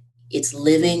it's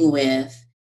living with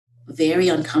very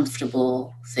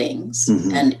uncomfortable things,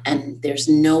 and there's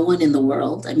no one in the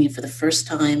world. I mean, for the first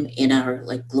time in our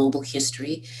global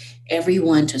history,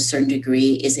 everyone to a certain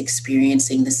degree is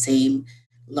experiencing the same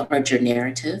larger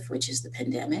narrative, which is the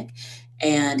pandemic,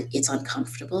 and it's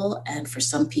uncomfortable. And for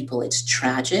some people, it's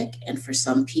tragic, and for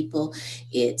some people,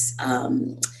 it's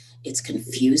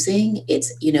confusing.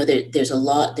 It's there's a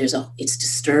lot. It's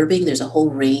disturbing. There's a whole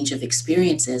range of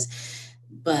experiences,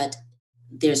 but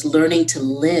there's learning to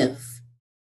live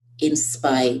in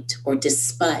spite or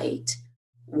despite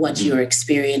what you're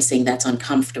experiencing that's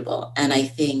uncomfortable. And I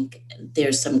think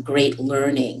there's some great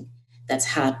learning that's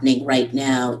happening right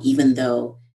now, even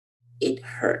though it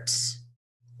hurts.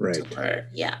 Right. To learn.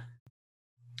 Yeah.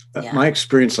 My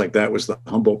experience like that was the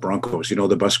Humboldt Broncos.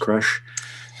 The bus crash.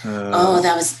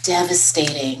 That was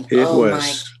devastating. It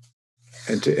was.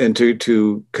 And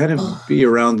to kind of be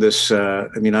around this, I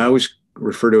always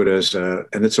refer to it as,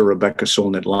 and it's a Rebecca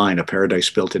Solnit line, a paradise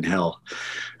built in hell.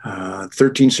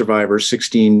 13 survivors,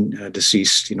 16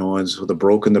 deceased, with the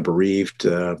broken, the bereaved,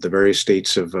 the various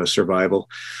states of survival.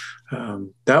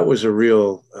 That was a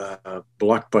real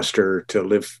blockbuster to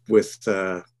live with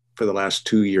for the last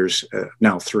 2 years,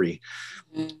 now 3,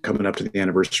 coming up to the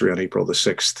anniversary on April the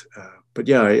 6th. But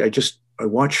I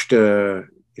watched,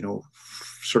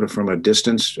 sort of from a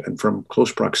distance and from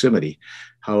close proximity,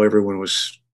 how everyone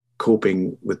was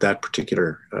coping with that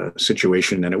particular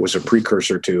situation. And it was a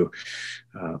precursor to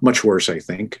much worse, I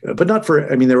think. But not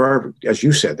for, there are, as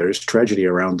you said, there's tragedy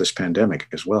around this pandemic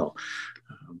as well.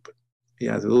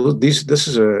 This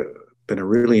has been a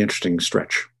really interesting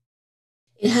stretch.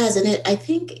 It has. And I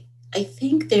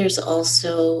think there's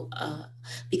also,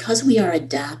 because we are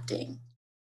adapting,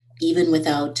 even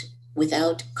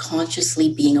without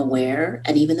consciously being aware,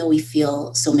 and even though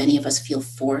so many of us feel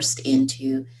forced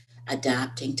into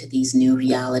adapting to these new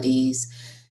realities,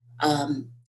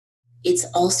 it's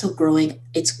also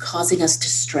it's causing us to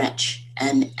stretch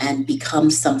and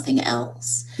become something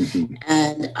else.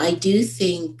 And I do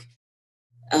think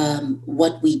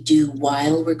what we do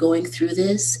while we're going through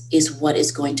this is what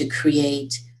is going to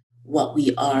create what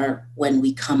we are when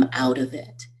we come out of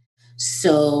it.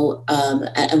 So,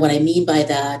 and what I mean by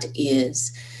that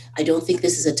is, I don't think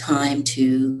this is a time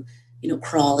to,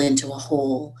 crawl into a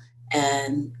hole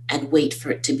and wait for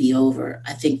it to be over.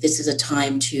 I think this is a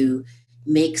time to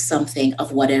make something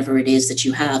of whatever it is that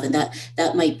you have. And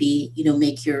that might be,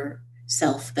 make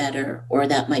yourself better, or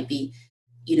that might be,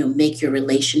 make your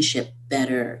relationship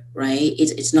better, right?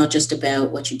 It's not just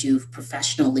about what you do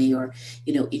professionally or,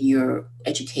 in your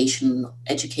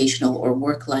educational or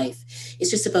work life. It's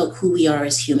just about who we are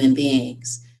as human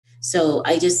beings. So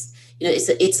I just,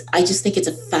 I just think it's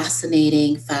a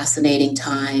fascinating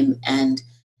time, and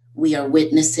we are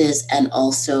witnesses and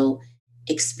also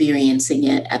experiencing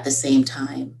it at the same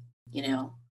time,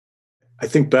 I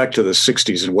think back to the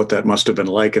 60s and what that must have been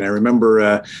like. And I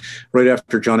remember right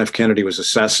after John F. Kennedy was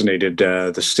assassinated,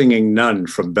 the singing nun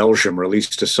from Belgium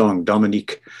released a song,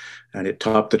 Dominique, and it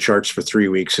topped the charts for 3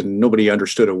 weeks, and nobody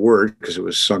understood a word because it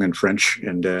was sung in French.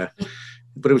 And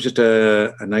but it was just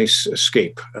a nice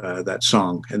escape, that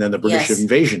song. And then the British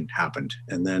invasion happened.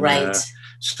 And then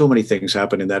so many things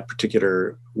happened in that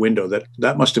particular window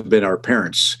that must have been our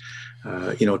parents.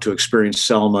 To experience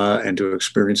Selma and to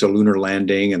experience a lunar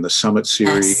landing and the Summit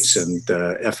series and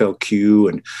FLQ.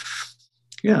 And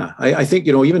I think,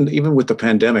 even with the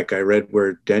pandemic, I read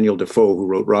where Daniel Defoe, who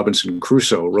wrote Robinson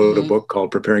Crusoe, wrote a book called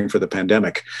Preparing for the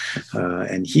Pandemic.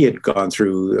 And he had gone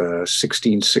through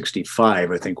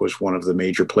 1665, I think, was one of the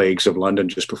major plagues of London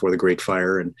just before the Great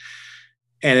Fire. And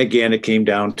again, it came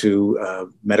down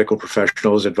to medical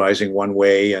professionals advising one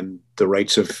way and the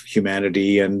rights of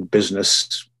humanity and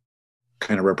business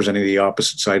kind of representing the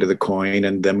opposite side of the coin,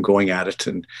 and them going at it,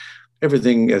 and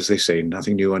everything, as they say,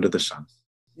 nothing new under the sun.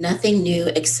 Nothing new,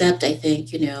 except I think,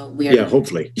 we're... Yeah,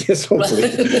 hopefully. Yes, hopefully.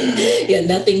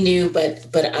 Nothing new,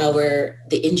 but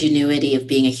the ingenuity of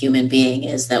being a human being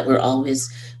is that we're always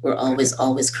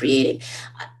creating.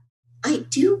 I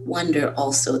do wonder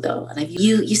also, though, and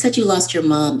you said you lost your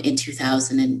mom in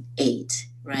 2008.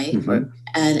 right?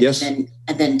 Mm-hmm. Yes. And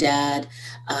then Dad,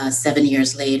 7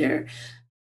 years later.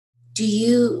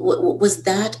 Was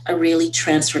that a really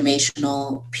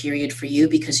transformational period for you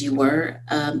because you were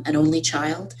an only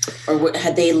child, or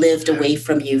had they lived away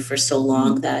from you for so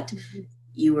long that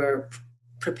you were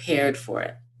prepared for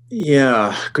it?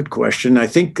 Yeah, good question. I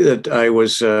think that I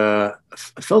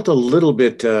felt a little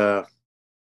bit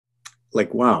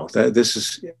like, wow, this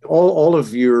is all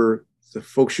of the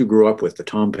folks you grew up with, the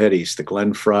Tom Pettys, the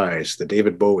Glenn Frys, the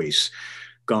David Bowies,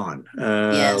 gone.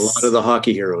 Yes. A lot of the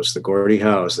hockey heroes, the Gordie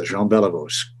Howes, the Jean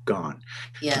Beliveaus, gone.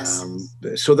 Yes.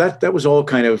 So that was all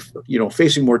kind of,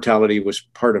 facing mortality was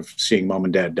part of seeing Mom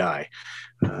and Dad die.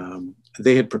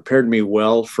 They had prepared me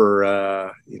well for,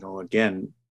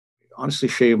 again, honestly,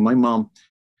 Shay, my mom,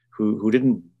 who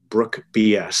didn't brook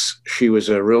BS, she was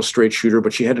a real straight shooter,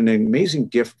 but she had an amazing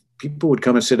gift. People would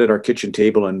come and sit at our kitchen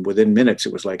table, and within minutes,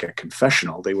 it was like a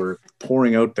confessional. They were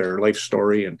pouring out their life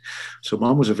story. And so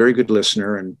Mom was a very good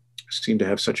listener and seemed to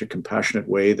have such a compassionate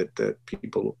way that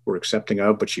people were accepting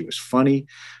of, but she was funny.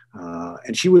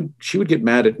 And she would get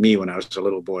mad at me when I was a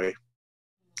little boy.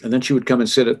 And then she would come and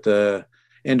sit at the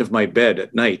end of my bed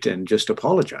at night and just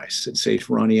apologize and say,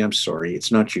 Ronnie, I'm sorry.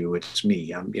 It's not you. It's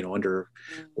me. I'm, under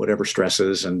whatever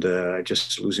stresses and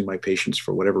just losing my patience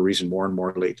for whatever reason more and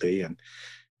more lately. And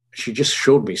she just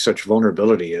showed me such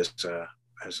vulnerability as a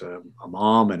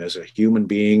mom and as a human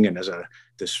being and as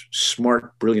this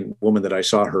smart, brilliant woman that I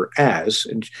saw her as.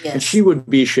 And she would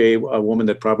be, Shay, a woman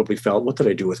that probably felt, what did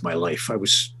I do with my life? I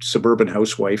was suburban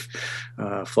housewife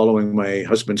following my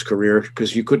husband's career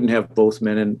because you couldn't have both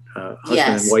men and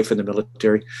husband and wife in the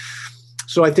military.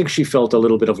 So I think she felt a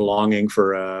little bit of longing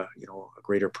for, a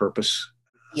greater purpose.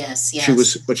 Yes. She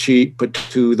was, but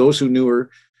to those who knew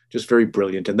her, just very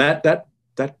brilliant. And that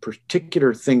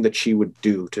particular thing that she would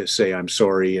do to say, I'm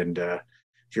sorry, and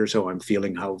here's how I'm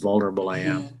feeling, how vulnerable I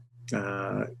am,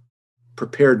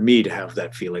 prepared me to have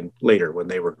that feeling later when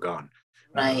they were gone.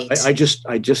 Right. I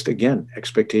just, again,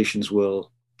 expectations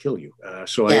will kill you.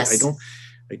 So I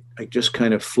just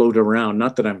kind of float around,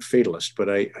 not that I'm fatalist, but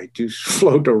I do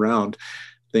float around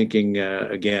thinking,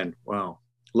 again, wow.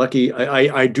 Lucky,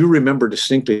 I do remember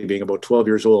distinctly being about 12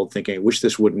 years old thinking, I wish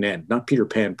this wouldn't end. Not Peter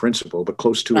Pan principle, but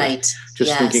close to it.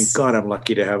 Just thinking, God, I'm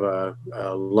lucky to have a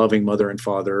loving mother and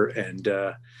father. And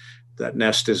that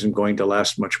nest isn't going to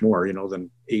last much more, than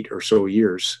 8 or so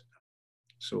years.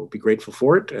 So be grateful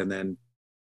for it and then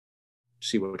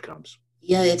see what comes.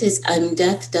 Yeah, it is.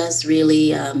 Death does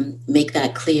really make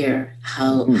that clear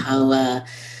how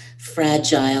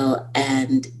fragile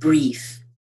and brief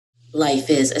life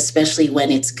is, especially when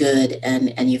it's good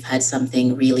and you've had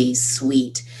something really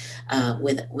sweet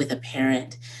with a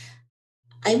parent.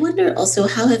 I wonder also,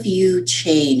 how have you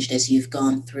changed as you've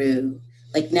gone through?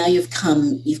 Like now you've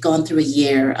gone through a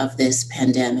year of this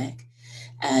pandemic,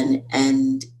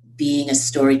 and being a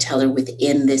storyteller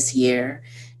within this year,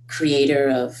 creator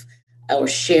of or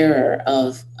sharer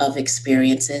of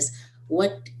experiences.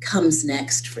 What comes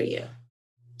next for you?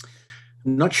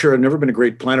 I'm not sure. I've never been a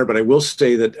great planner, but I will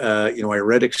say that, I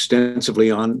read extensively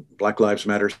on Black Lives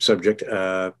Matter subject,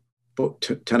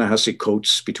 Ta-Nehisi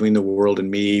Coates, Between the World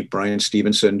and Me, Brian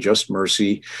Stevenson, Just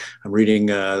Mercy. I'm reading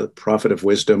Prophet of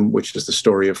Wisdom, which is the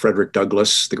story of Frederick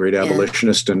Douglass, the great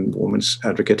abolitionist and women's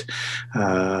advocate.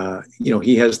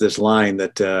 He has this line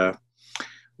that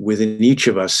within each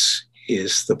of us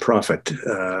is the prophet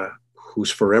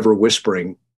who's forever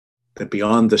whispering that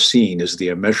beyond the seen is the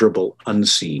immeasurable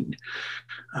unseen.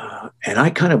 And I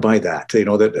kind of buy that,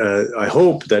 that I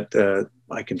hope that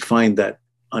I can find that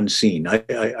unseen.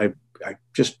 I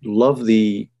just love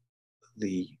the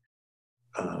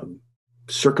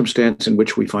circumstance in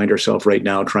which we find ourselves right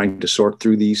now, trying to sort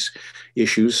through these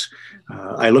issues.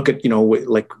 I look at,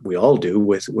 like we all do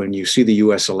when you see the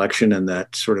US election and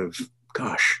that sort of,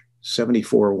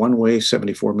 74 one way,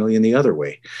 74 million the other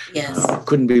way. Yes.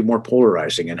 Couldn't be more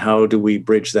polarizing. And how do we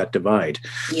bridge that divide?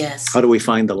 Yes. How do we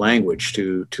find the language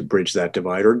to bridge that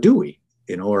divide? Or do we,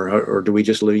 or do we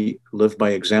just live by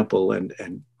example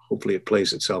and hopefully it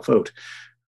plays itself out?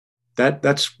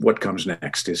 That's what comes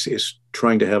next is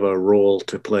trying to have a role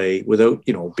to play without,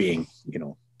 being,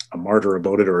 a martyr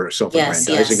about it or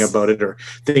self-aggrandizing about it or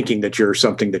thinking that you're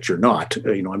something that you're not.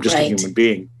 I'm just a human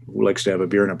being who likes to have a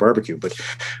beer and a barbecue. But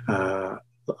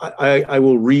I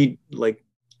will read like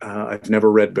I've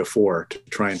never read before to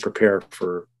try and prepare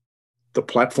for the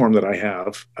platform that I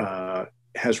have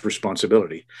has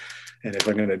responsibility. And if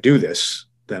I'm going to do this,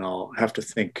 then I'll have to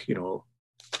think,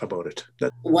 about it.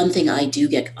 One thing I do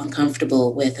get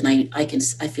uncomfortable with, and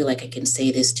I feel like I can say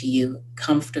this to you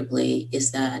comfortably,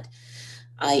 is that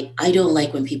I don't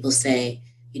like when people say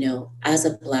as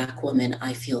a Black woman,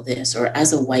 I feel this, or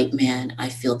as a white man, I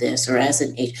feel this, or as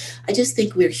an Asian. I just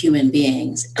think we're human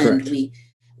beings. Correct. And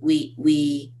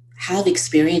we have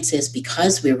experiences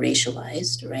because we're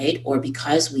racialized, right? Or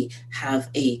because we have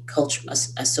a culture,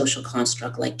 a social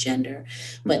construct like gender,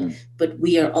 but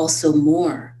we are also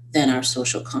more than our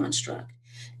social construct.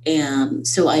 And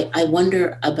so I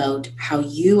wonder about how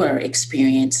you are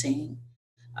experiencing,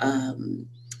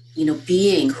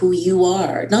 being who you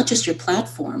are, not just your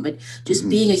platform, but just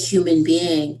being a human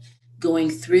being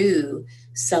going through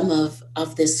some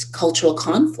of this cultural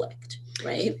conflict,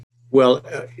 right? Well,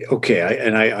 okay.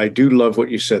 I do love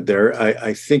what you said there.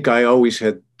 I think I always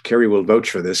had, Carrie will vouch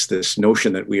for this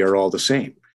notion that we are all the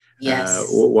same. Yes.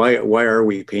 Why are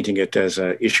we painting it as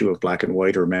an issue of black and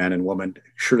white or man and woman?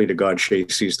 Surely to God, Shay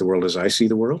sees the world as I see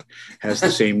the world, has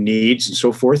the same needs and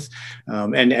so forth.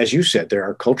 And as you said, there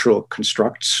are cultural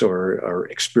constructs or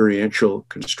experiential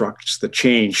constructs that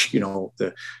change,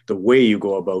 the way you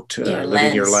go about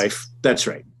living your life. That's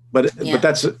right. But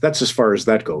that's as far as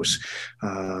that goes.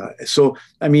 So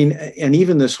I mean, and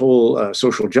even this whole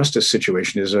social justice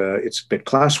situation it's a bit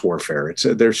class warfare.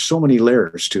 There's so many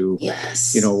layers to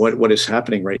what is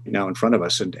happening right now in front of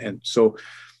us, and so.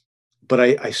 But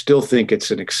I still think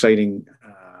it's an exciting.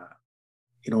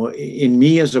 In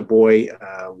me as a boy,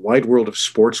 Wide World of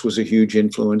Sports was a huge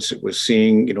influence. It was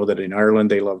seeing, that in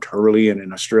Ireland they loved hurley, and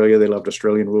in Australia they loved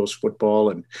Australian rules football,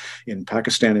 and in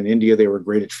Pakistan and India they were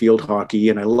great at field hockey,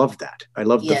 and I loved that. I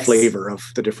loved the flavor of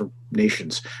the different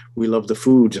nations. We love the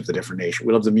foods of the different nations.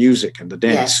 We love the music and the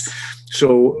dance. Yes.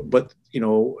 So, but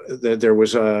there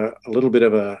was a little bit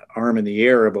of a arm in the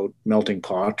air about melting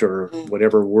pot or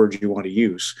whatever word you want to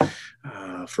use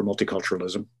for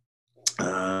multiculturalism.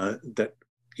 That.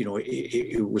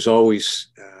 It was always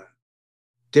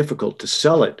difficult to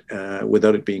sell it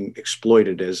without it being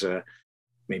exploited as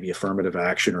maybe affirmative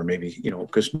action, or maybe,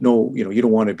 because you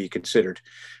don't want to be considered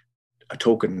a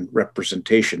token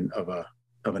representation of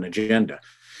an agenda.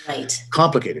 Right.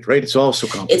 Complicated, right? It's also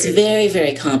complicated. It's very,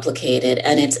 very complicated,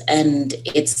 and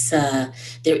it's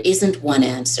there isn't one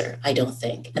answer, I don't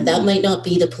think, and that might not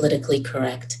be the politically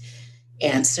correct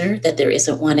answer. That there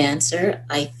isn't one answer.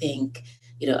 I think.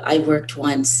 I worked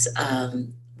once,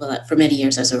 for many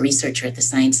years as a researcher at the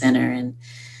Science Center, and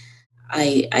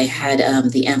I had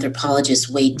the anthropologist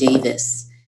Wade Davis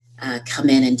come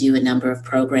in and do a number of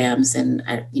programs, and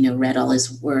I, read all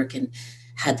his work and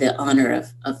had the honor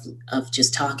of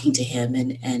just talking to him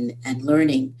and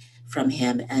learning from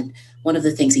him. And one of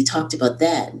the things he talked about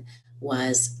then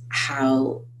was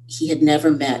how he had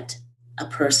never met a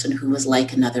person who was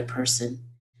like another person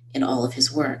in all of his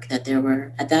work, that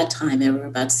at that time, there were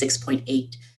about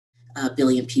 6.8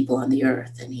 billion people on the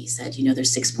earth. And he said,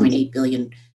 there's 6.8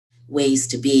 billion ways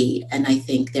to be. And I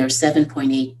think there are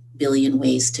 7.8 billion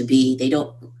ways to be. They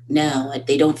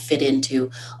don't fit into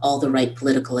all the right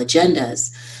political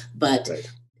agendas. But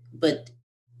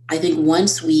I think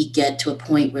once we get to a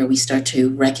point where we start to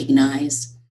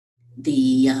recognize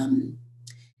the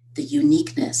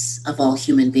uniqueness of all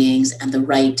human beings and the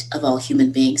right of all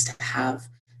human beings to have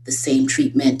the same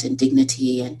treatment and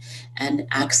dignity and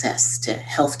access to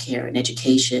healthcare and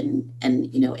education and,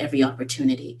 every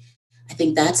opportunity. I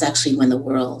think that's actually when the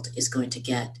world is going to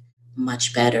get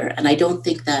much better. And I don't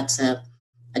think that's a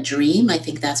dream. I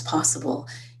think that's possible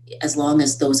as long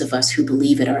as those of us who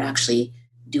believe it are actually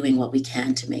doing what we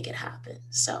can to make it happen.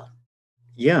 So.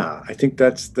 Yeah, I think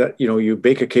that's that, you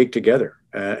bake a cake together.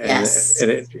 Yes.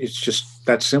 And it's just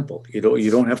that simple. You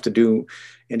don't have to do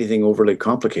anything overly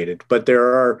complicated, but there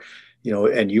are,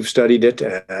 and you've studied it,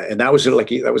 and that was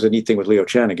a neat thing with Leo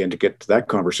Chan, again, to get to that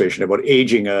conversation about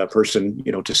aging a person,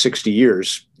 to 60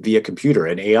 years via computer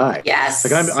and AI. Yes.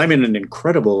 Like I'm in an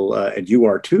incredible, and you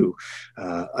are too.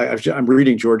 I'm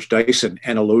reading George Dyson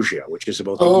Analogia, which is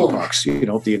about the epochs,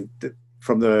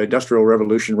 from the Industrial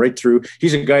Revolution right through.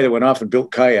 He's a guy that went off and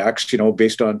built kayaks,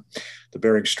 based on the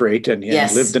Bering Strait, and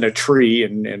lived in a tree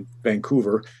in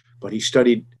Vancouver, but he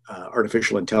studied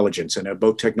artificial intelligence and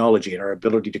about technology and our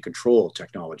ability to control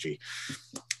technology.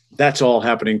 That's all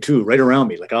happening too, right around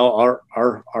me. Like our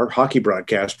hockey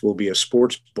broadcast will be a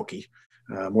sports bookie,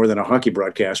 more than a hockey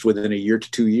broadcast within a year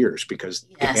to 2 years, because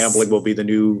gambling will be the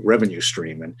new revenue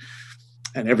stream, and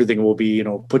everything will be,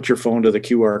 put your phone to the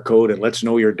QR code and let's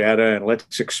know your data and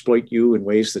let's exploit you in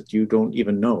ways that you don't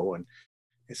even know. And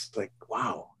it's like,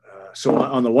 wow. So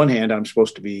on the one hand, I'm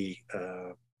supposed to be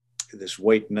this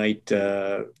white knight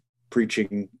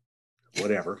preaching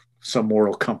whatever, some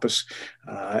moral compass.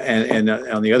 And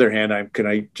on the other hand, can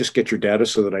I just get your data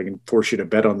so that I can force you to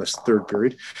bet on this third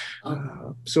period?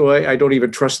 So I don't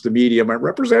even trust the medium I'm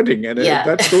representing. And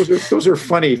those are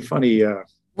funny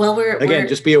Well, we're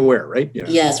just be aware, right? Yeah.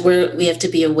 Yes, we have to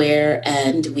be aware,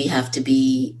 and we have to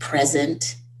be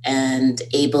present and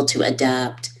able to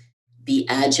adapt, be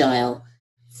agile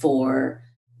for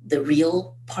the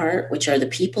real part, which are the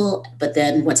people, but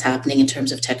then what's happening in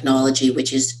terms of technology,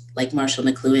 which is like Marshall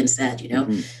McLuhan said,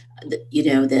 the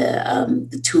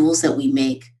tools that we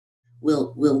make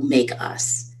will make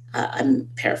us. I'm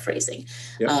paraphrasing,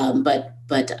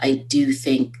 but I do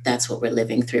think that's what we're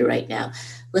living through right now.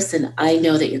 Listen, I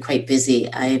know that you're quite busy.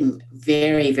 I'm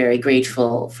very, very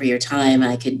grateful for your time.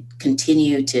 I could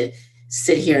continue to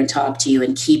sit here and talk to you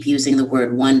and keep using the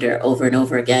word wonder over and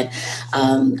over again.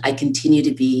 I continue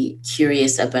to be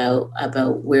curious about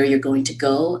where you're going to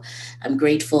go. I'm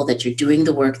grateful that you're doing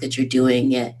the work that you're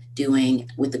doing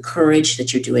with the courage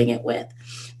that you're doing it with.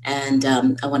 And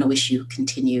I want to wish you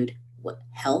continued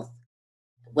health,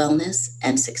 wellness,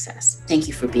 and success. Thank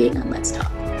you for being on Let's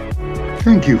Talk.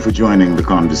 Thank you for joining the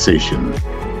conversation.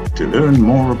 To learn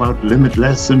more about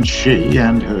Limitless and Shay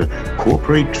and her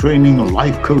corporate training,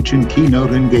 life coaching,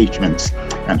 keynote engagements,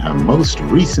 and her most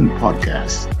recent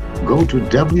podcast, go to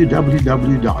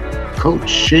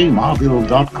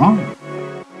www.coachshaymarville.com.